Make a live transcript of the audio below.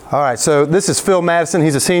All right, so this is Phil Madison.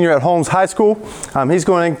 He's a senior at Holmes High School. He's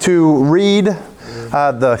going to read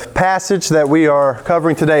the passage that we are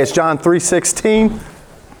covering today. It's John 3:16.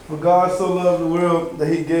 For God so loved the world that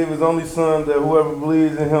he gave his only son, that whoever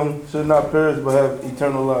believes in him should not perish but have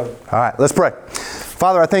eternal life. All right, let's pray.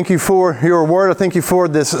 Father, I thank you for your word. I thank you for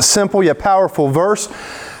this simple yet powerful verse.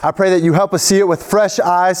 I pray that you help us see it with fresh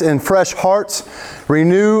eyes and fresh hearts.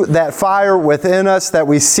 Renew that fire within us that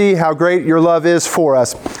we see how great your love is for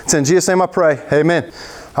us. It's in Jesus' name I pray. Amen.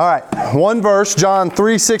 All right, one verse, John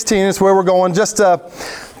 3:16 is where we're going. Just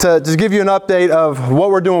to give you an update of what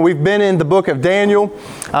we're doing. We've been in the book of Daniel.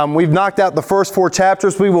 We've knocked out the first 4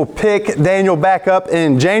 chapters. We will pick Daniel back up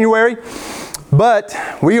in January. But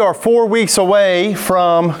we are 4 weeks away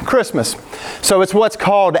from Christmas. So it's what's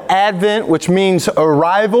called Advent, which means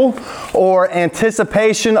arrival or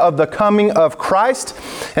anticipation of the coming of Christ.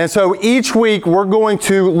 And so each week we're going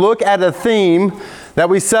to look at a theme that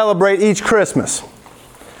we celebrate each Christmas.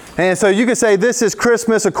 And so you can say this is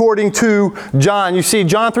Christmas according to John. You see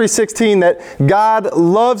John 3:16 that God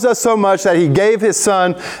loves us so much that he gave his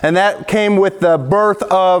son, and that came with the birth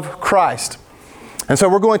of Christ. And so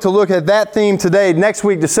we're going to look at that theme today. Next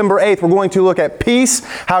week, December 8th, we're going to look at peace,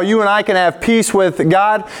 how you and I can have peace with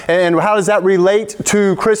God, and how does that relate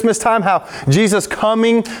to Christmas time, how Jesus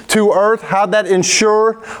coming to earth, how that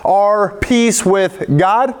ensure our peace with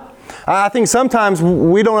God. I think sometimes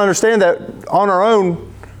we don't understand that on our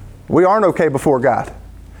own, we aren't okay before God.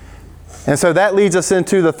 And so that leads us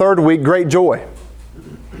into the third week, great joy.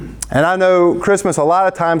 And I know Christmas a lot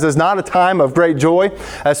of times is not a time of great joy,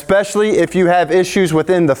 especially if you have issues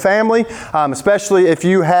within the family, especially if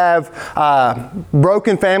you have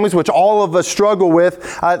broken families, which all of us struggle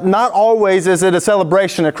with. Not always is it a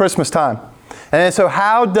celebration at Christmas time. And so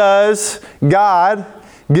how does God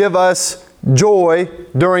give us joy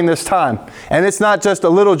during this time? And it's not just a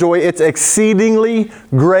little joy, it's exceedingly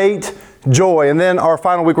great joy. And then our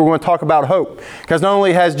final week we're going to talk about hope. Because not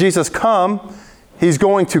only has Jesus come, he's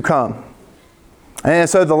going to come. And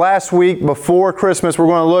so the last week before Christmas, we're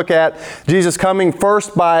going to look at Jesus coming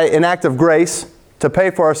first by an act of grace to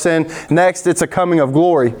pay for our sin. Next, it's a coming of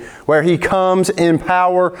glory, where he comes in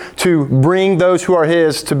power to bring those who are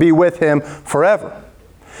his to be with him forever.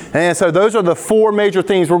 And so those are the 4 major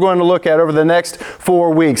things we're going to look at over the next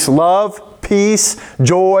 4 weeks. Love, peace,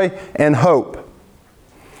 joy, and hope.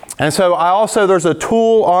 And so there's a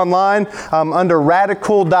tool online under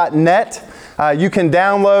radical.net. You can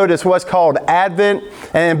download, it's what's called Advent,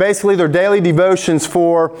 and basically they're daily devotions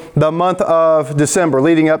for the month of December,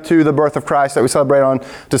 leading up to the birth of Christ that we celebrate on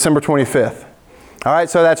December 25th. All right,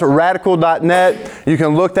 so that's radical.net. You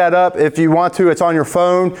can look that up if you want to. It's on your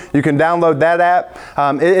phone. You can download that app.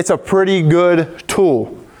 It's a pretty good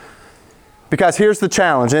tool. Because here's the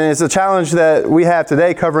challenge, and it's the challenge that we have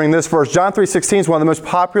today covering this verse. John 3:16 is one of the most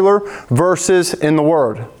popular verses in the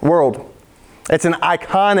world. It's an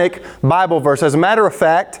iconic Bible verse. As a matter of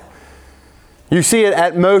fact, you see it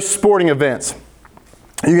at most sporting events.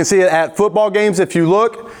 You can see it at football games if you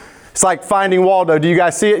look. It's like Finding Waldo. Do you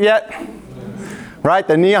guys see it yet? Right?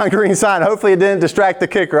 The neon green sign. Hopefully it didn't distract the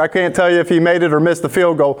kicker. I can't tell you if he made it or missed the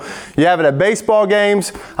field goal. You have it at baseball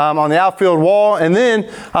games, on the outfield wall. And then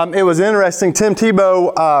it was interesting. Tim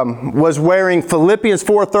Tebow was wearing Philippians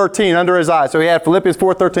 4:13 under his eye. So he had Philippians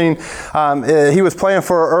 4:13. He was playing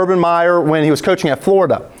for Urban Meyer when he was coaching at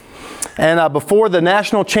Florida. And before the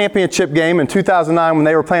national championship game in 2009 when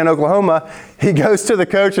they were playing Oklahoma, he goes to the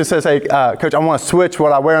coach and says, hey, Coach, I want to switch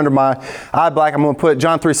what I wear under my eye black. I'm going to put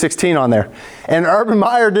John 3:16 on there. And Urban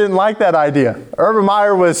Meyer didn't like that idea. Urban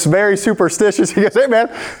Meyer was very superstitious. He goes, hey, man,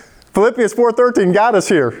 Philippians 4:13 got us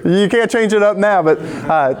here. You can't change it up now. But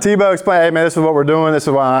Tebow explained, hey, man, this is what we're doing. This is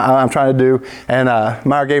what I'm trying to do. And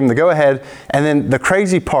Meyer gave him the go-ahead. And then the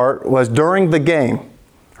crazy part was during the game,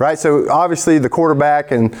 right? So obviously the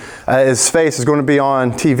quarterback and his face is going to be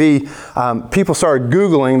on TV. People started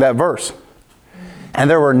Googling that verse. And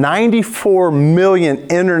there were 94 million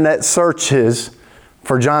internet searches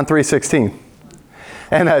for John 3:16.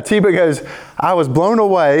 And Tebow goes, I was blown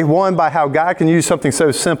away, one, by how God can use something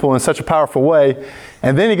so simple in such a powerful way.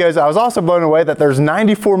 And then he goes, I was also blown away that there's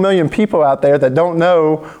 94 million people out there that don't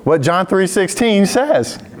know what John 3:16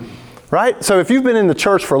 says. Right? So if you've been in the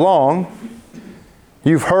church for long,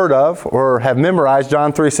 you've heard of or have memorized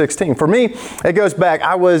John 3:16. For me, it goes back.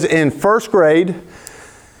 I was in first grade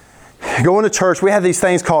going to church. We had these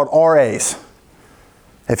things called RAs.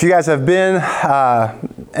 If you guys have been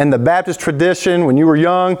in the Baptist tradition, when you were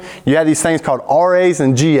young, you had these things called RAs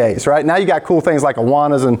and GAs, right? Now you got cool things like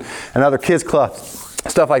Awanas and other kids clubs,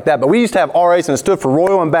 stuff like that. But we used to have RAs, and it stood for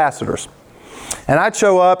Royal Ambassadors. And I'd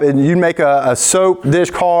show up and you'd make a soap dish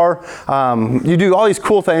car. You do all these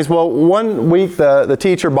cool things. Well, one week the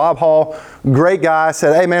teacher, Bob Hall, great guy,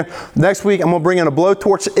 said, hey man, next week I'm going to bring in a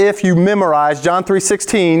blowtorch. If you memorize John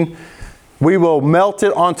 3:16, we will melt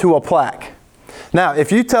it onto a plaque. Now,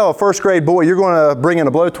 if you tell a first grade boy you're going to bring in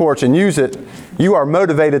a blowtorch and use it, you are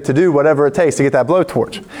motivated to do whatever it takes to get that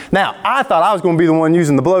blowtorch. Now, I thought I was going to be the one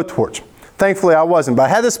using the blowtorch. Thankfully, I wasn't. But I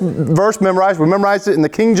had this verse memorized. We memorized it in the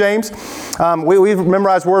King James. We've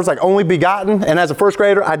memorized words like only begotten. And as a first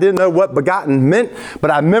grader, I didn't know what begotten meant, but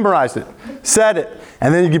I memorized it, said it.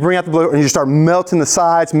 And then you bring out the blowtorch and you start melting the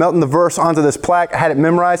sides, melting the verse onto this plaque. I had it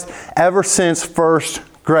memorized ever since first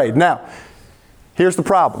grade. Now, here's the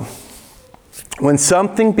problem. When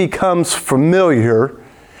something becomes familiar,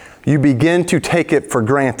 you begin to take it for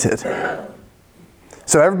granted.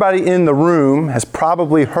 So everybody in the room has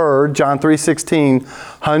probably heard John 3:16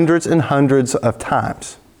 hundreds and hundreds of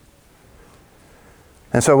times.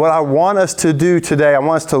 And so what I want us to do today, I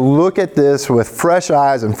want us to look at this with fresh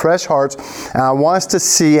eyes and fresh hearts, and I want us to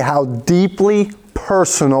see how deeply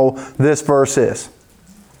personal this verse is,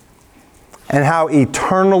 and how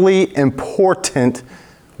eternally important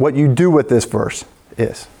what you do with this verse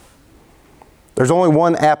is. There's only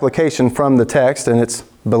one application from the text, and it's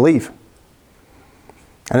believe.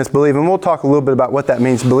 And it's believe. And we'll talk a little bit about what that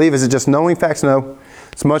means. Believe, is it just knowing facts? No.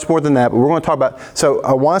 It's much more than that. But we're going to talk about. So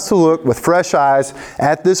I want us to look with fresh eyes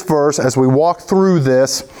at this verse as we walk through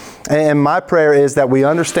this. And my prayer is that we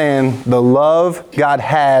understand the love God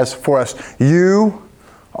has for us. You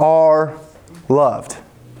are loved.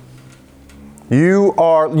 You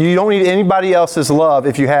don't need anybody else's love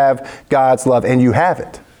if you have God's love, and you have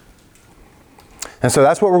it. And so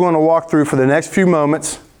that's what we're going to walk through for the next few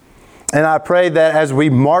moments. And I pray that as we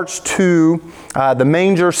march to the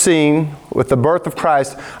manger scene with the birth of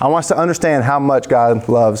Christ, I want us to understand how much God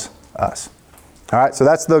loves us. All right, so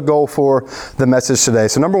that's the goal for the message today.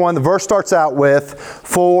 So number one, the verse starts out with,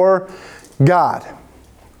 for God.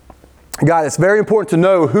 God, it's very important to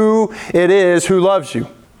know who it is who loves you.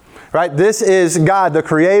 Right? This is God, the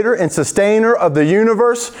creator and sustainer of the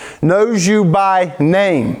universe, knows you by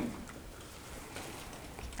name.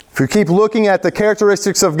 If you keep looking at the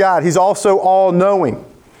characteristics of God, He's also all-knowing.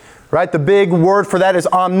 Right? The big word for that is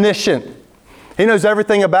omniscient. He knows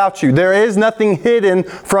everything about you. There is nothing hidden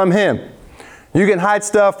from Him. You can hide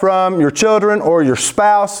stuff from your children or your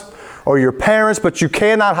spouse or your parents, but you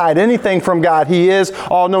cannot hide anything from God. He is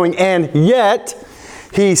all-knowing, and yet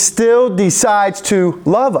He still decides to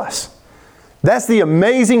love us. That's the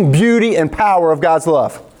amazing beauty and power of God's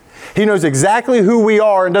love. He knows exactly who we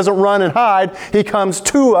are and doesn't run and hide. He comes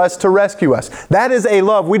to us to rescue us. That is a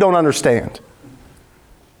love we don't understand.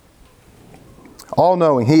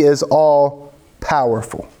 All-knowing. He is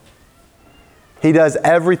all-powerful. He does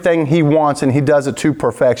everything He wants, and He does it to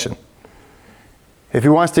perfection. If He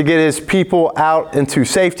wants to get His people out into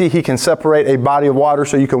safety, He can separate a body of water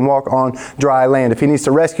so you can walk on dry land. If He needs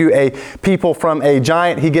to rescue a people from a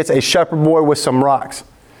giant, He gets a shepherd boy with some rocks.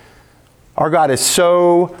 Our God is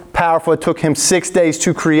so powerful, it took Him 6 days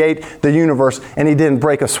to create the universe, and He didn't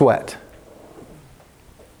break a sweat.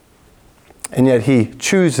 And yet He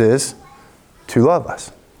chooses to love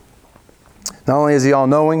us. Not only is He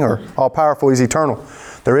all-knowing or all-powerful, He's eternal.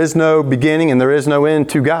 There is no beginning and there is no end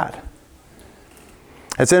to God.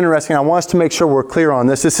 It's interesting. I want us to make sure we're clear on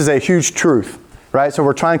this. This is a huge truth, right? So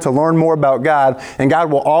we're trying to learn more about God, and God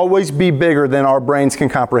will always be bigger than our brains can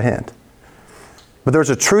comprehend. But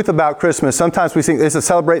there's a truth about Christmas. Sometimes we think this is to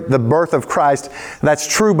celebrate the birth of Christ. That's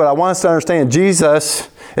true, but I want us to understand Jesus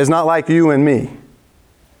is not like you and me.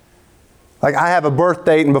 Like, I have a birth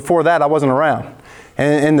date, and before that I wasn't around.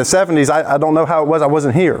 And in the 70s, I don't know how it was. I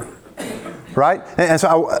wasn't here, right? And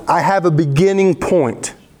so I have a beginning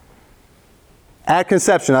point. At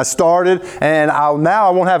conception, I started, and now I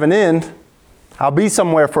won't have an end. I'll be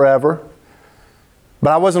somewhere forever.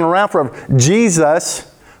 But I wasn't around forever.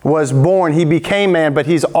 Jesus was born. He became man, but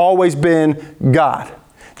He's always been God.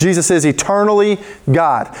 Jesus is eternally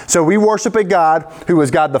God. So we worship a God who is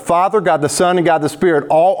God the Father, God the Son, and God the Spirit.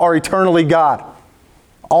 All are eternally God.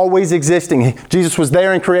 Always existing. Jesus was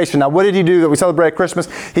there in creation. Now, what did He do that we celebrate at Christmas?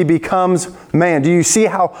 He becomes man. Do you see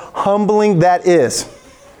how humbling that is?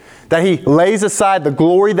 That He lays aside the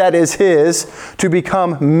glory that is His to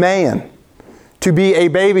become man. To be a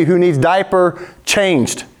baby who needs diaper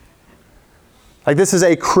changed. Like, this is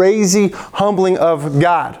a crazy humbling of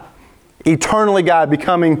God. Eternally God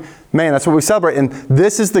becoming man. That's what we celebrate. And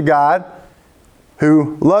this is the God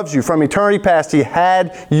who loves you. From eternity past, He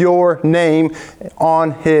had your name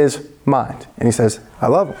on His mind. And He says, I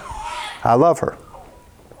love him. I love her.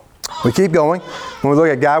 We keep going. When we look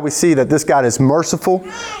at God, we see that this God is merciful,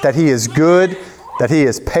 that He is good, that He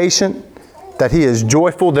is patient, that He is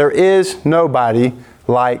joyful. There is nobody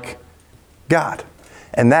like God.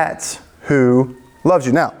 And that's who loves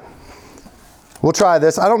you. Now, we'll try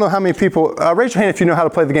this. I don't know how many people, raise your hand if you know how to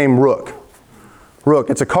play the game Rook.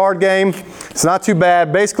 Rook. It's a card game. It's not too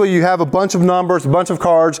bad. Basically, you have a bunch of numbers, a bunch of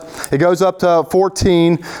cards. It goes up to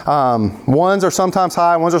 14. Ones are sometimes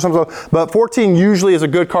high, ones are sometimes low. But 14 usually is a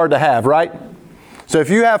good card to have, right? So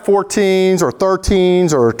if you have 14s or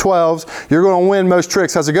 13s or 12s, you're going to win most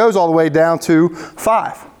tricks as it goes all the way down to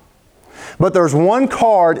 5. But there's one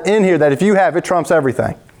card in here that if you have, it trumps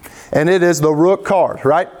everything. And it is the Rook card,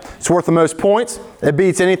 right? It's worth the most points. It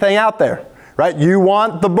beats anything out there, right? You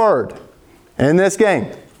want the bird in this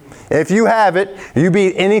game. If you have it, you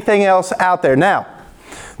beat anything else out there. Now,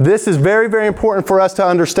 this is very, very important for us to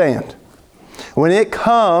understand. When it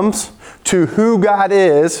comes to who God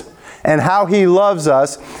is and how He loves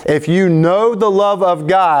us, if you know the love of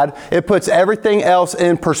God, it puts everything else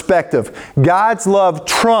in perspective. God's love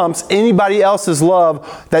trumps anybody else's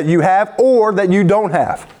love that you have or that you don't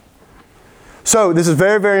have. So this is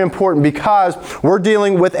very, very important because we're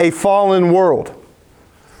dealing with a fallen world.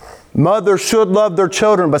 Mothers should love their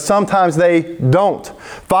children, but sometimes they don't.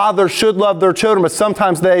 Fathers should love their children, but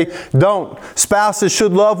sometimes they don't. Spouses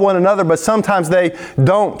should love one another, but sometimes they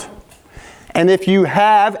don't. And if you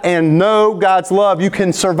have and know God's love, you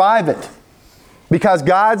can survive it. Because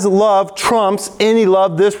God's love trumps any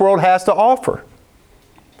love this world has to offer.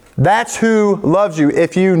 That's who loves you.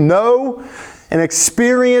 If you know and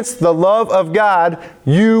experience the love of God,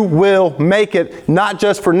 you will make it, not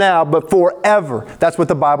just for now, but forever. That's what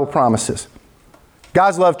the Bible promises.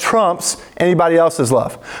 God's love trumps anybody else's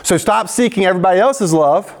love. So stop seeking everybody else's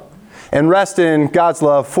love and rest in God's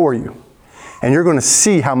love for you. And you're going to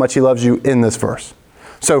see how much He loves you in this verse.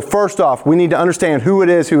 So first off, we need to understand who it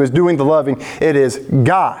is who is doing the loving. It is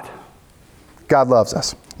God. God loves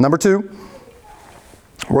us. Number 2,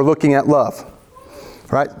 we're looking at love.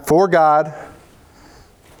 Right? For God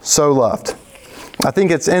so loved. I think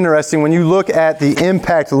it's interesting when you look at the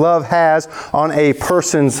impact love has on a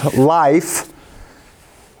person's life,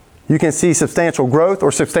 you can see substantial growth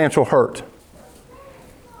or substantial hurt.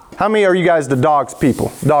 How many are you guys the dog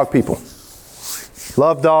people?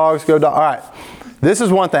 Love dogs, go dog. All right. This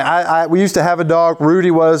is one thing. We used to have a dog. Rudy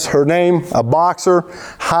was her name, a boxer,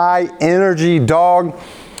 high energy dog.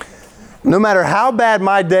 No matter how bad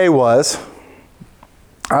my day was,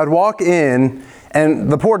 I'd walk in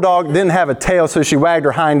and the poor dog didn't have a tail, so she wagged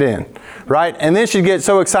her hind end, right? And then she'd get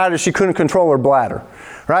so excited she couldn't control her bladder,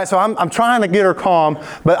 right? So I'm trying to get her calm,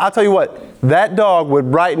 but I'll tell you what, that dog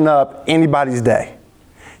would brighten up anybody's day.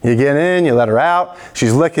 You get in, you let her out,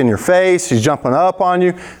 she's licking your face, she's jumping up on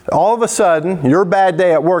you. All of a sudden, your bad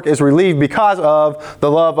day at work is relieved because of the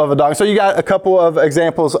love of a dog. So you got a couple of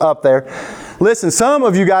examples up there. Listen, some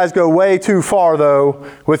of you guys go way too far, though,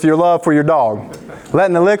 with your love for your dog.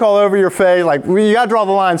 Letting it lick all over your face, like, you got to draw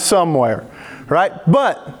the line somewhere, right?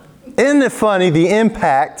 But isn't it funny the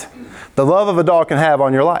impact the love of a dog can have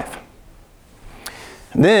on your life?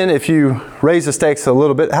 Then, if you raise the stakes a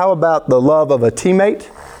little bit, how about the love of a teammate,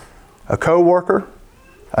 a coworker,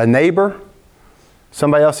 a neighbor,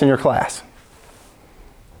 somebody else in your class?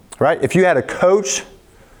 Right? If you had a coach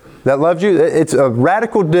that loved you, it's a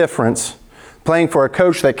radical difference playing for a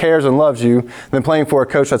coach that cares and loves you than playing for a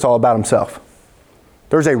coach that's all about himself.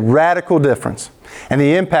 There's a radical difference, and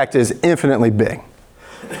the impact is infinitely big.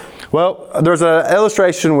 Well, there's an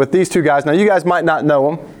illustration with these two guys. Now, you guys might not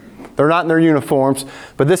know them. They're not in their uniforms,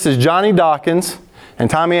 but this is Johnny Dawkins and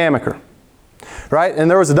Tommy Amaker. Right?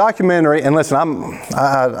 And there was a documentary, and listen, I'm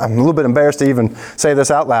a little bit embarrassed to even say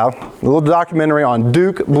this out loud. A little documentary on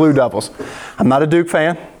Duke Blue Devils. I'm not a Duke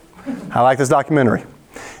fan. I like this documentary.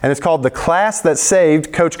 And it's called The Class That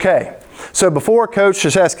Saved Coach K. So before Coach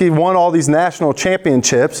Krzyzewski won all these national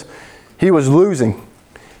championships, he was losing.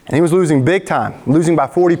 And he was losing big time, losing by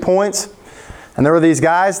 40 points. And there were these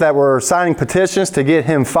guys that were signing petitions to get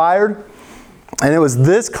him fired. And it was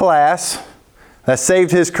this class that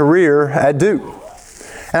saved his career at Duke.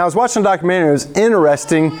 And I was watching a documentary, it was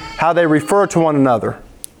interesting how they referred to one another.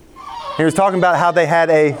 He was talking about how they had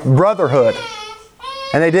a brotherhood,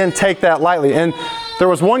 and they didn't take that lightly. And there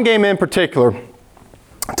was one game in particular.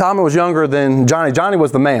 Tommy was younger than Johnny. Johnny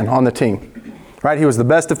was the man on the team, right? He was the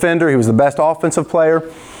best defender. He was the best offensive player.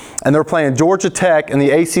 And they're playing Georgia Tech in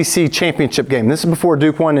the ACC championship game. This is before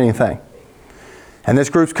Duke won anything. And this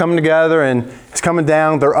group's coming together, and it's coming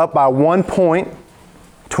down. They're up by 1 point,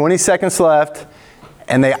 20 seconds left,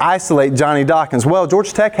 and they isolate Johnny Dawkins. Well,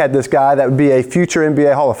 Georgia Tech had this guy that would be a future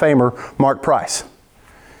NBA Hall of Famer, Mark Price.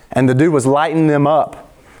 And the dude was lighting them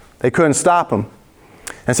up. They couldn't stop him.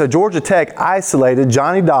 And so Georgia Tech isolated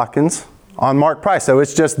Johnny Dawkins on Mark Price. So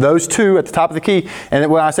it's just those two at the top of the key. And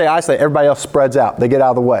when I say isolate, everybody else spreads out. They get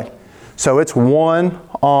out of the way. So it's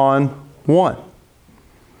 1-on-1.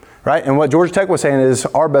 Right? And what Georgia Tech was saying is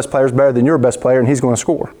our best player is better than your best player, and he's going to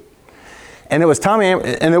score. And it was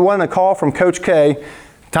and it wasn't a call from Coach K.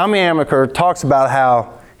 Tommy Amaker talks about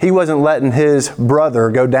how he wasn't letting his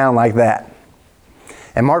brother go down like that.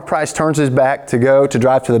 And Mark Price turns his back to go to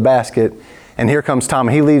drive to the basket. And here comes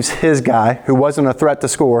Tommy. He leaves his guy, who wasn't a threat to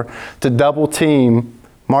score, to double team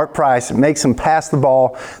Mark Price, makes him pass the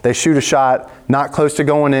ball. They shoot a shot, not close to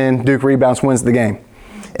going in. Duke rebounds, wins the game.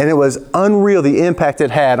 And it was unreal the impact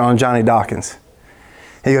it had on Johnny Dawkins.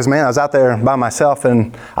 He goes, man, I was out there by myself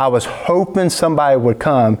and I was hoping somebody would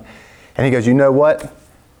come. And he goes, you know what?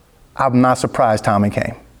 I'm not surprised Tommy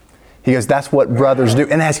came. He goes, that's what brothers do.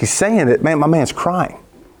 And as he's saying it, man, my man's crying.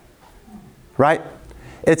 Right?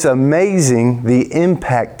 It's amazing the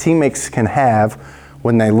impact teammates can have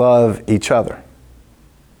when they love each other.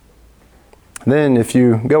 Then if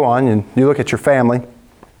you go on and you look at your family,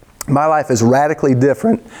 my life is radically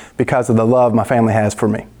different because of the love my family has for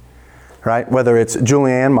me, right? Whether it's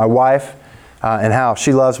Julianne, my wife, and how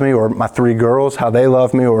she loves me, or my 3 girls, how they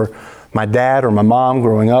love me, or my dad or my mom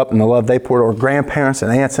growing up and the love they poured, or grandparents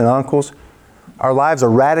and aunts and uncles. Our lives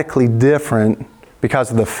are radically different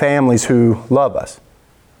because of the families who love us.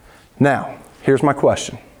 Now, here's my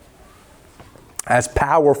question. As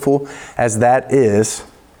powerful as that is,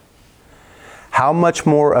 how much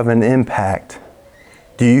more of an impact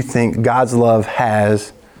do you think God's love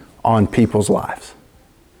has on people's lives?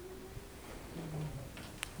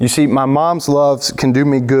 You see, my mom's love can do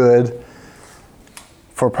me good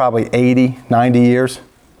for probably 80, 90 years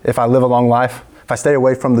if I live a long life, if I stay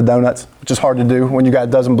away from the donuts, which is hard to do when you got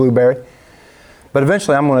a dozen blueberry. But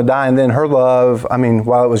eventually I'm going to die, and then her love, I mean,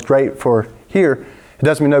 while it was great for here, it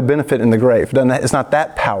does me no benefit in the grave. It's not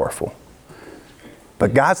that powerful.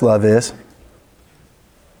 But God's love is.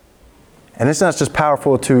 And it's not just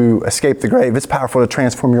powerful to escape the grave, it's powerful to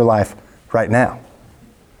transform your life right now.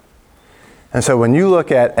 And so when you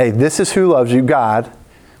look at, hey, this is who loves you, God,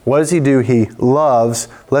 what does He do? He loves.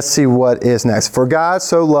 Let's see what is next. For God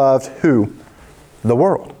so loved who? The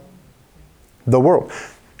world. The world.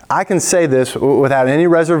 I can say this without any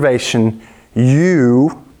reservation.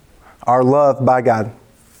 You are loved by God.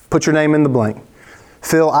 Put your name in the blank.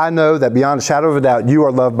 Phil, I know that beyond a shadow of a doubt, you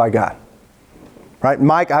are loved by God. Right?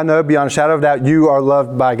 Mike, I know beyond a shadow of a doubt, you are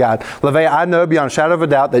loved by God. LeVay, I know beyond a shadow of a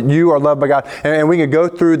doubt that you are loved by God. And we can go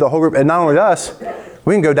through the whole group. And not only us,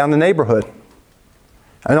 we can go down the neighborhood.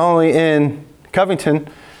 And not only in Covington,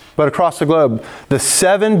 but across the globe. The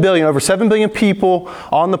 7 billion, over 7 billion people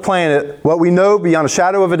on the planet, what we know beyond a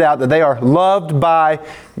shadow of a doubt, that they are loved by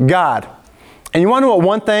God. And you want to know what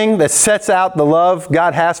one thing that sets out the love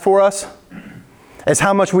God has for us? Is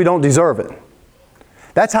how much we don't deserve it.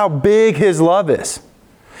 That's how big His love is.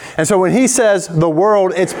 And so when He says the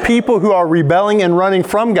world, it's people who are rebelling and running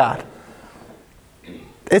from God.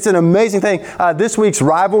 It's an amazing thing. This week's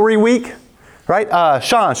rivalry week, right?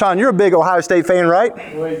 Sean, you're a big Ohio State fan,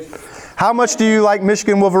 right? Wait. How much do you like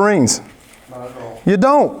Michigan Wolverines? Not at all. You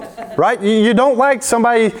don't, right? You don't like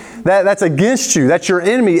somebody that's against you. That's your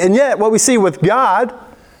enemy. And yet what we see with God,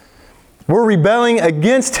 we're rebelling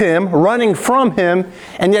against Him, running from Him,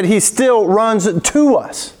 and yet He still runs to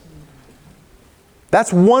us.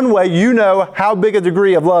 That's one way you know how big a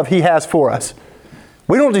degree of love He has for us.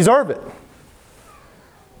 We don't deserve it.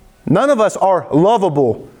 None of us are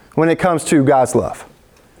lovable when it comes to God's love,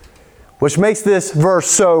 which makes this verse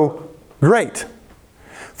so great.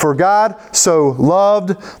 For God so loved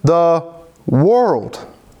the world.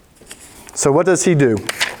 So what does He do?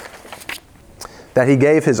 That He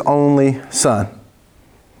gave His only Son.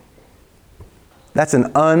 That's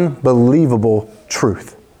an unbelievable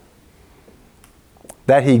truth.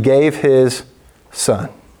 That He gave His Son.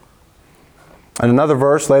 In another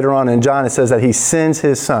verse later on in John, it says that He sends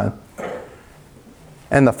His Son.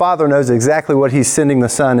 And the Father knows exactly what He's sending the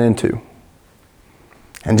Son into.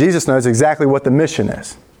 And Jesus knows exactly what the mission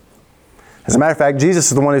is. As a matter of fact,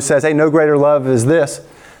 Jesus is the one who says, hey, no greater love is this,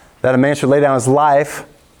 that a man should lay down his life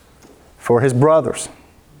for his brothers.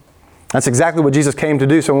 That's exactly what Jesus came to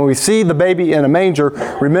do. So when we see the baby in a manger,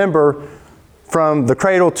 remember, from the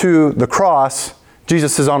cradle to the cross,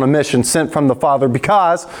 Jesus is on a mission sent from the Father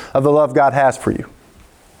because of the love God has for you.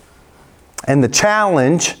 And the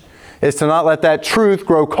challenge is to not let that truth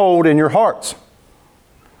grow cold in your hearts.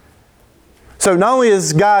 So not only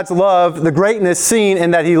is God's love, the greatness, seen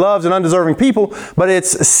in that He loves an undeserving people, but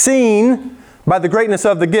it's seen By the greatness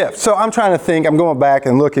of the gift. So I'm trying to think, I'm going back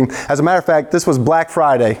and looking. As a matter of fact, this was Black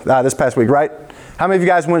Friday this past week, right? How many of you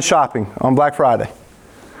guys went shopping on Black Friday?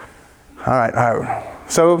 All right.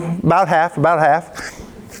 So about half.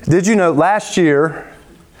 Did you know last year,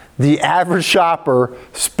 the average shopper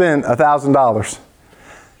spent $1,000?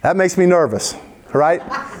 That makes me nervous, right?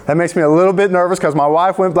 That makes me a little bit nervous because my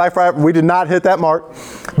wife went Black Friday. We did not hit that mark.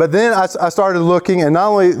 But then I started looking, and not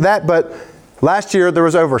only that, but last year there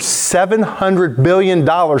was over $700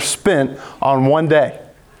 billion spent on one day.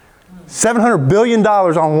 $700 billion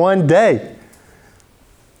on one day.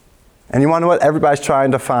 And you want to know what? Everybody's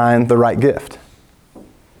trying to find the right gift.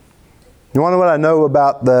 You want to know what I know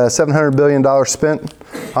about the $700 billion spent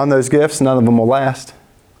on those gifts? None of them will last.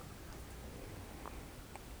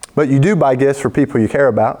 But you do buy gifts for people you care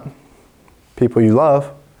about, people you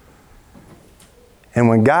love. And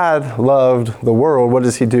when God loved the world, what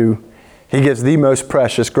does He do? He gives the most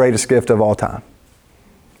precious, greatest gift of all time,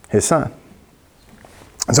 His Son.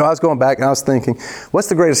 And so I was going back and I was thinking, what's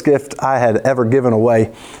the greatest gift I had ever given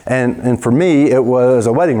away? And for me, it was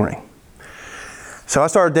a wedding ring. So I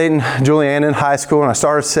started dating Julianne in high school, and I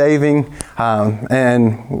started saving,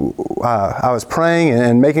 and I was praying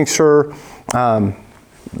and making sure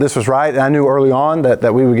this was right. And I knew early on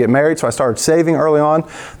that we would get married, so I started saving early on.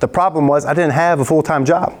 The problem was I didn't have a full-time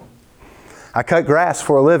job. I cut grass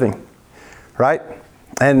for a living, right?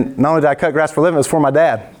 And not only did I cut grass for a living, it was for my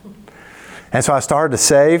dad. And so I started to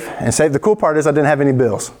save and save. The cool part is I didn't have any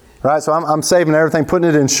bills, right? So I'm saving everything, putting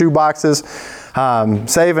it in shoe boxes,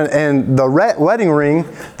 saving. And the wedding ring,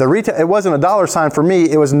 the retail, it wasn't a dollar sign for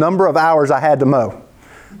me. It was number of hours I had to mow,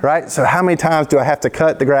 right? So how many times do I have to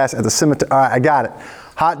cut the grass at the cemetery? All right, I got it.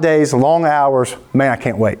 Hot days, long hours. Man, I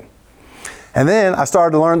can't wait. And then I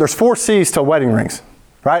started to learn there's 4 C's to wedding rings,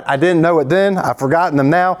 right? I didn't know it then. I've forgotten them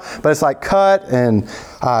now. But it's like cut and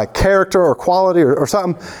character or quality or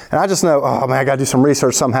something. And I just know, oh man, I got to do some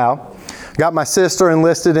research somehow. Got my sister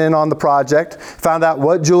enlisted in on the project. Found out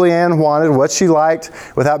what Julianne wanted, what she liked,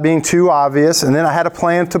 without being too obvious. And then I had a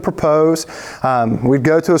plan to propose. We'd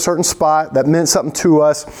go to a certain spot that meant something to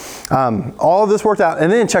us. All of this worked out.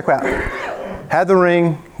 And then check out. Had the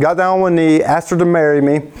ring, got down on one knee, asked her to marry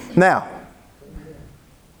me. Now,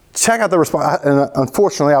 check out the response. And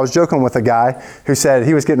unfortunately, I was joking with a guy who said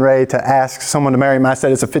he was getting ready to ask someone to marry him. I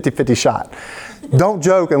said it's a 50-50 shot. Don't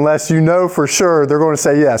joke unless you know for sure they're going to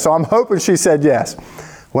say yes. So I'm hoping she said yes.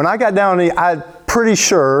 When I got down on the knee, I'm pretty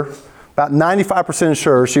sure, about 95%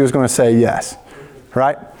 sure she was going to say yes.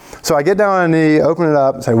 Right? So I get down on a knee, open it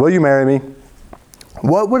up, and say, will you marry me?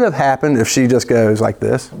 What would have happened if she just goes like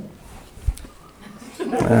this?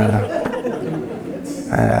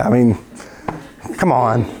 I mean, come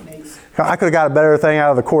on. I could have got a better thing out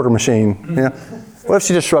of the quarter machine. You know? What if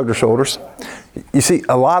she just shrugged her shoulders? You see,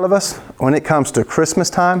 a lot of us, when it comes to Christmas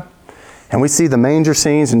time, and we see the manger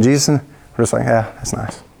scenes and Jesus, we're just like, yeah, that's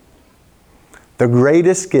nice. The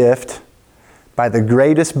greatest gift by the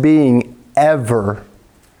greatest being ever,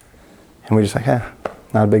 and we're just like, yeah,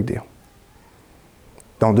 not a big deal.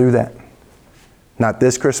 Don't do that. Not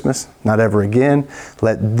this Christmas, not ever again.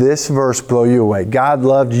 Let this verse blow you away. God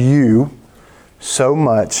loved you so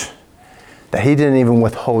much that He didn't even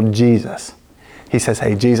withhold Jesus. He says,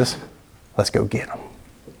 hey, Jesus, let's go get Him.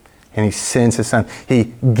 And He sends His Son.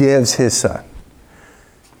 He gives His Son.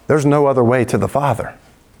 There's no other way to the Father.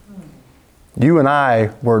 You and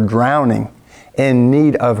I were drowning in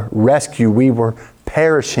need of rescue. We were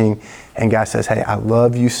perishing. And God says, hey, I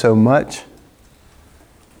love you so much.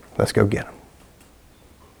 Let's go get Him.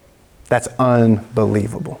 That's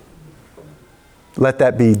unbelievable. Let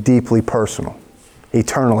that be deeply personal,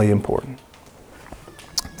 eternally important.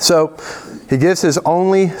 So He gives His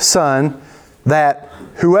only Son that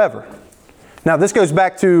whoever. Now this goes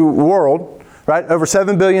back to world, right? Over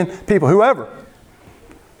 7 billion people. Whoever.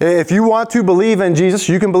 If you want to believe in Jesus,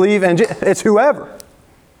 you can believe in Jesus. It's whoever.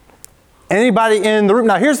 Anybody in the room.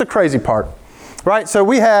 Now here's the crazy part, right? So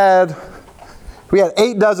we had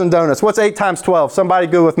 8 dozen donuts. What's 8 times 12? Somebody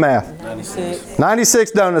good with math. 96.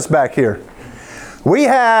 96 donuts back here. We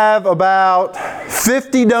have about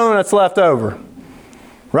 50 donuts left over.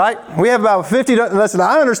 Right? We have about 50 donuts. Listen,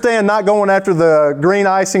 I understand not going after the green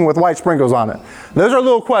icing with white sprinkles on it. Those are a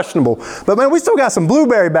little questionable. But man, we still got some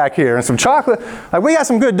blueberry back here and some chocolate. Like, we got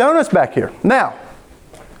some good donuts back here. Now,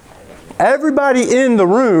 everybody in the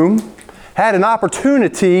room had an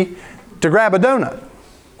opportunity to grab a donut.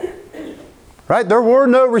 Right? There were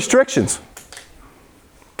no restrictions.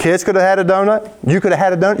 Kids could have had a donut. You could have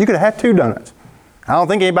had a donut. You could have had 2 donuts. I don't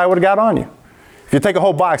think anybody would have got on you. If you take a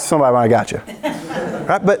whole box, somebody might have got you.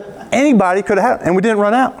 Right? But anybody could have had it, and we didn't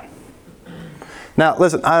run out. Now,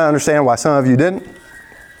 listen, I understand why some of you didn't.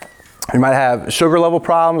 You might have sugar level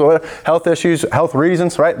problems, or health issues, health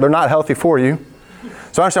reasons, right? They're not healthy for you.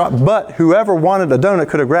 So I understand why. But whoever wanted a donut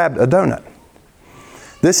could have grabbed a donut.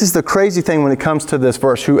 This is the crazy thing when it comes to this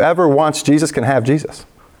verse. Whoever wants Jesus can have Jesus.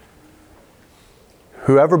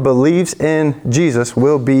 Whoever believes in Jesus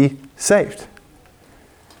will be saved.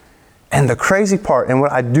 And the crazy part, and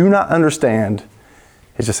what I do not understand,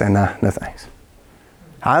 is just saying, nah, no thanks.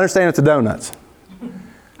 I understand it's the donuts.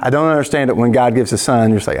 I don't understand it when God gives His Son,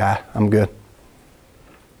 you're just like, I'm good.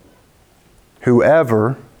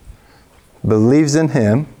 Whoever believes in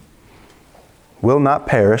Him will not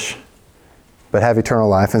perish, but have eternal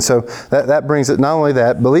life. And so that brings it, not only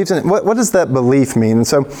that, believes in it. What does that belief mean? And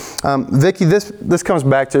so, Vicki, this comes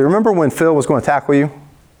back to, remember when Phil was going to tackle you?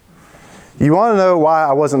 You want to know why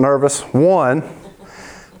I wasn't nervous? One,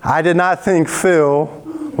 I did not think Phil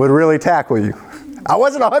would really tackle you. I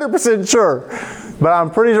wasn't 100% sure, but I'm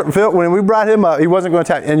pretty sure, Phil, when we brought him up, he wasn't going to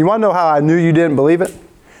tackle you. And you want to know how I knew you didn't believe it?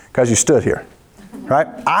 Because you stood here, right?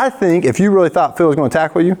 I think if you really thought Phil was going to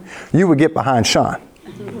tackle you, you would get behind Sean,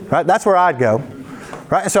 right? That's where I'd go,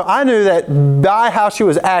 right? So I knew that by how she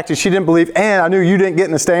was acting, she didn't believe, and I knew you didn't get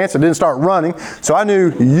in the stance and didn't start running, so I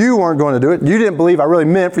knew you weren't going to do it. You didn't believe I really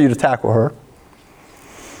meant for you to tackle her.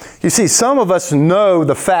 You see, some of us know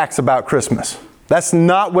the facts about Christmas. That's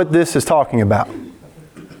not what this is talking about.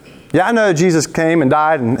 Yeah, I know Jesus came and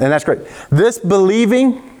died, and that's great. This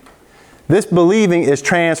believing is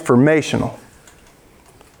transformational.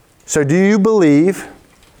 So do you believe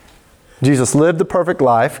Jesus lived the perfect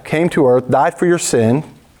life, came to earth, died for your sin,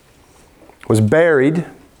 was buried,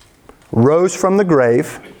 rose from the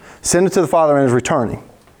grave, ascended to the Father, and is returning?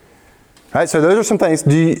 Right, so those are some things.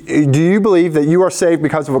 Do you believe that you are saved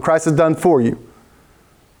because of what Christ has done for you?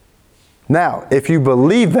 Now, if you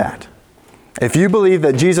believe that, if you believe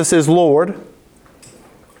that Jesus is Lord,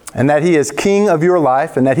 and that He is King of your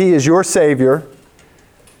life, and that He is your Savior,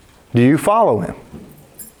 do you follow Him?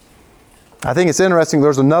 I think it's interesting,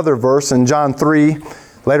 there's another verse in John 3,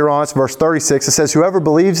 later on, it's verse 36, it says, whoever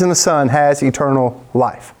believes in the Son has eternal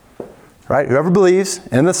life. Right? Whoever believes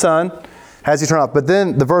in the Son has eternal life. But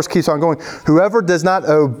then the verse keeps on going, whoever does not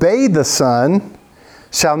obey the Son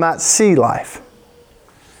shall not see life.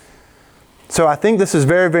 So I think this is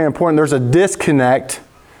very, very important. There's a disconnect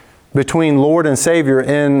between Lord and Savior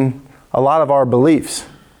in a lot of our beliefs.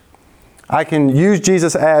 I can use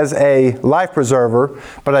Jesus as a life preserver,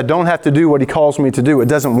 but I don't have to do what He calls me to do. It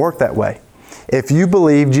doesn't work that way. If you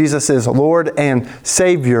believe Jesus is Lord and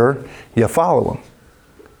Savior, you follow Him.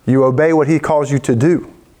 You obey what He calls you to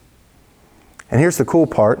do. And here's the cool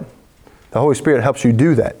part. The Holy Spirit helps you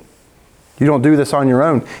do that. You don't do this on your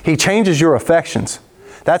own. He changes your affections.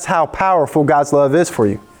 That's how powerful God's love is for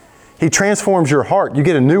you. He transforms your heart. You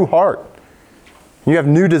get a new heart. You have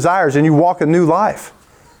new desires and you walk a new life.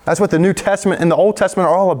 That's what the New Testament and the Old Testament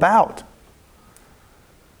are all about.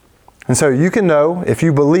 And so you can know if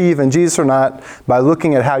you believe in Jesus or not by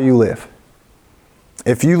looking at how you live.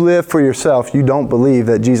 If you live for yourself, you don't believe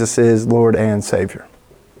that Jesus is Lord and Savior.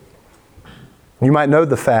 You might know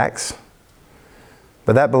the facts,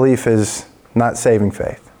 but that belief is not saving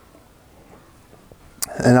faith.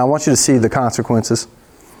 And I want you to see the consequences.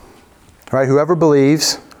 Right? Whoever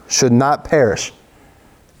believes should not perish.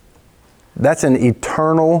 That's an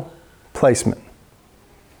eternal placement.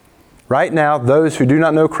 Right now, those who do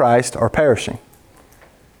not know Christ are perishing.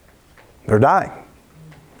 They're dying.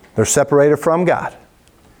 They're separated from God.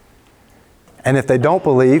 And if they don't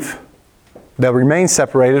believe, they'll remain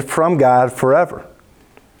separated from God forever.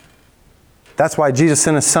 That's why Jesus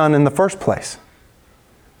sent His Son in the first place.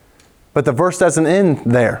 But the verse doesn't end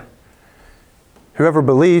there. Whoever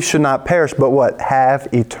believes should not perish, but what?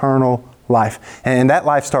 Have eternal life. And that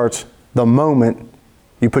life starts the moment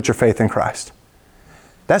you put your faith in Christ.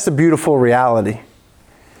 That's a beautiful reality.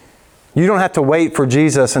 You don't have to wait for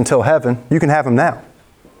Jesus until heaven. You can have Him now.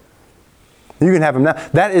 You can have Him now.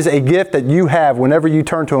 That is a gift that you have whenever you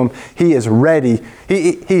turn to Him. He is ready.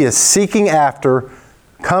 He is seeking after,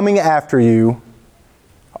 coming after you.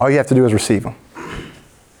 All you have to do is receive Him.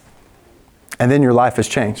 And then your life has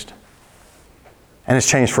changed. And it's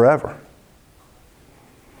changed forever.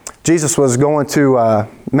 Jesus was going to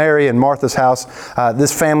Mary and Martha's house.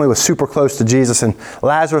 This family was super close to Jesus, and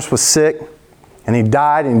Lazarus was sick, and he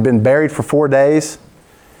died, and he'd been buried for 4 days.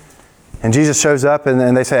 And Jesus shows up,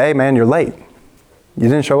 and they say, hey man, you're late. You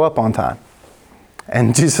didn't show up on time.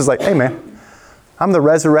 And Jesus is like, hey man, I'm the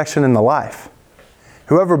resurrection and the life.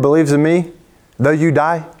 Whoever believes in me, though you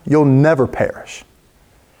die, you'll never perish.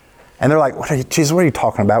 And they're like, Jesus, what are you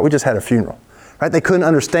talking about? We just had a funeral. Right? They couldn't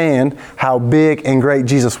understand how big and great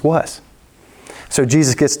Jesus was. So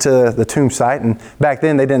Jesus gets to the tomb site, and back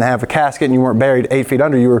then they didn't have a casket and you weren't buried 8 feet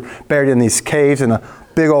under. You were buried in these caves, and a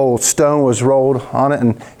big old stone was rolled on it.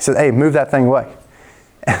 And he said, hey, move that thing away.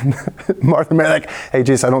 And Martha and Mary are like, hey,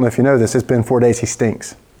 Jesus, I don't know if you know this. It's been 4 days. He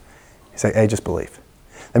stinks. He's like, hey, just believe.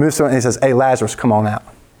 They move someone, and he says, hey, Lazarus, come on out.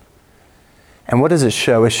 And what does it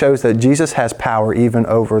show? It shows that Jesus has power even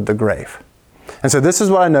over the grave. And so this is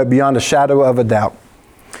what I know beyond a shadow of a doubt.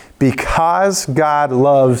 Because God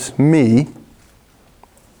loves me,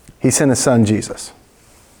 He sent His Son, Jesus.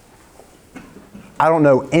 I don't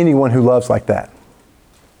know anyone who loves like that.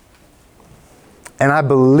 And I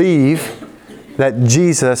believe that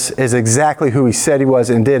Jesus is exactly who He said He was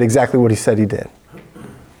and did exactly what He said He did.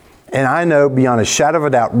 And I know beyond a shadow of a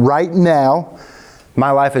doubt, right now,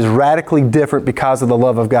 my life is radically different because of the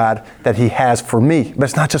love of God that He has for me. But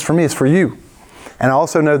it's not just for me, it's for you. And I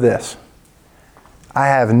also know this. I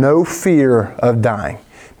have no fear of dying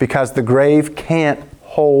because the grave can't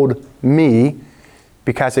hold me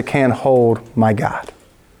because it can't hold my God.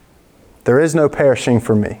 There is no perishing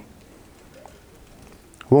for me.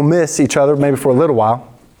 We'll miss each other maybe for a little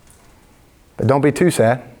while, but don't be too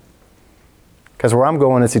sad because where I'm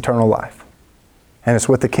going is eternal life. And it's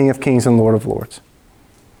with the King of Kings and Lord of Lords.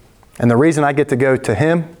 And the reason I get to go to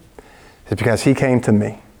Him is because He came to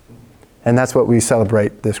me. And that's what we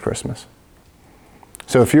celebrate this Christmas.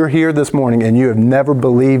 So if you're here this morning and you have never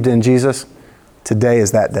believed in Jesus, today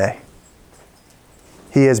is that day.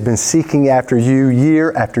 He has been seeking after you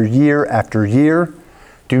year after year after year.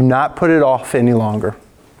 Do not put it off any longer.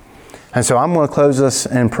 And so I'm going to close this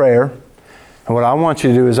in prayer. And what I want you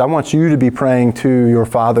to do is I want you to be praying to your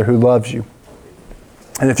Father who loves you.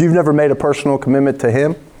 And if you've never made a personal commitment to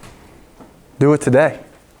Him, do it today.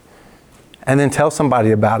 And then tell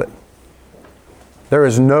somebody about it. There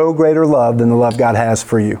is no greater love than the love God has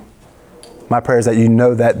for you. My prayer is that you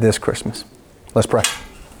know that this Christmas. Let's pray.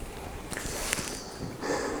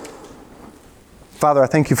 Father, I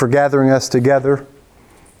thank You for gathering us together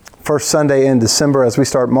first Sunday in December as we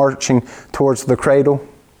start marching towards the cradle.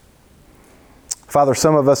 Father,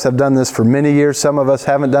 some of us have done this for many years. Some of us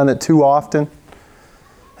haven't done it too often.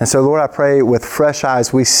 And so, Lord, I pray with fresh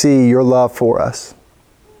eyes we see Your love for us.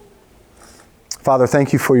 Father,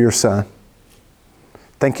 thank You for Your Son.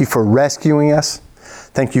 Thank You for rescuing us.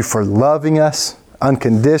 Thank You for loving us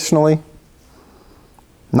unconditionally,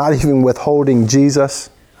 not even withholding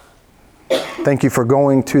Jesus. Thank You for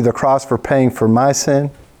going to the cross for paying for my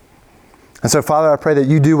sin. And so, Father, I pray that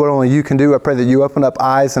You do what only You can do. I pray that You open up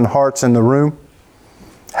eyes and hearts in the room.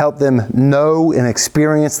 Help them know and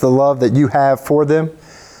experience the love that You have for them.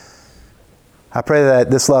 I pray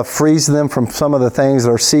that this love frees them from some of the things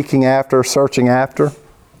they're seeking after, searching after.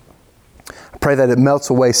 I pray that it melts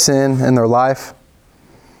away sin in their life.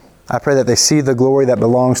 I pray that they see the glory that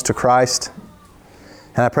belongs to Christ.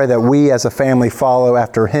 And I pray that we as a family follow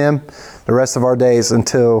after Him the rest of our days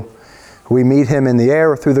until we meet Him in the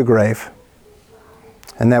air or through the grave.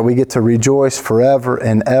 And that we get to rejoice forever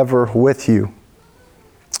and ever with You.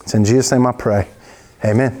 It's in Jesus' name I pray.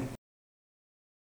 Amen.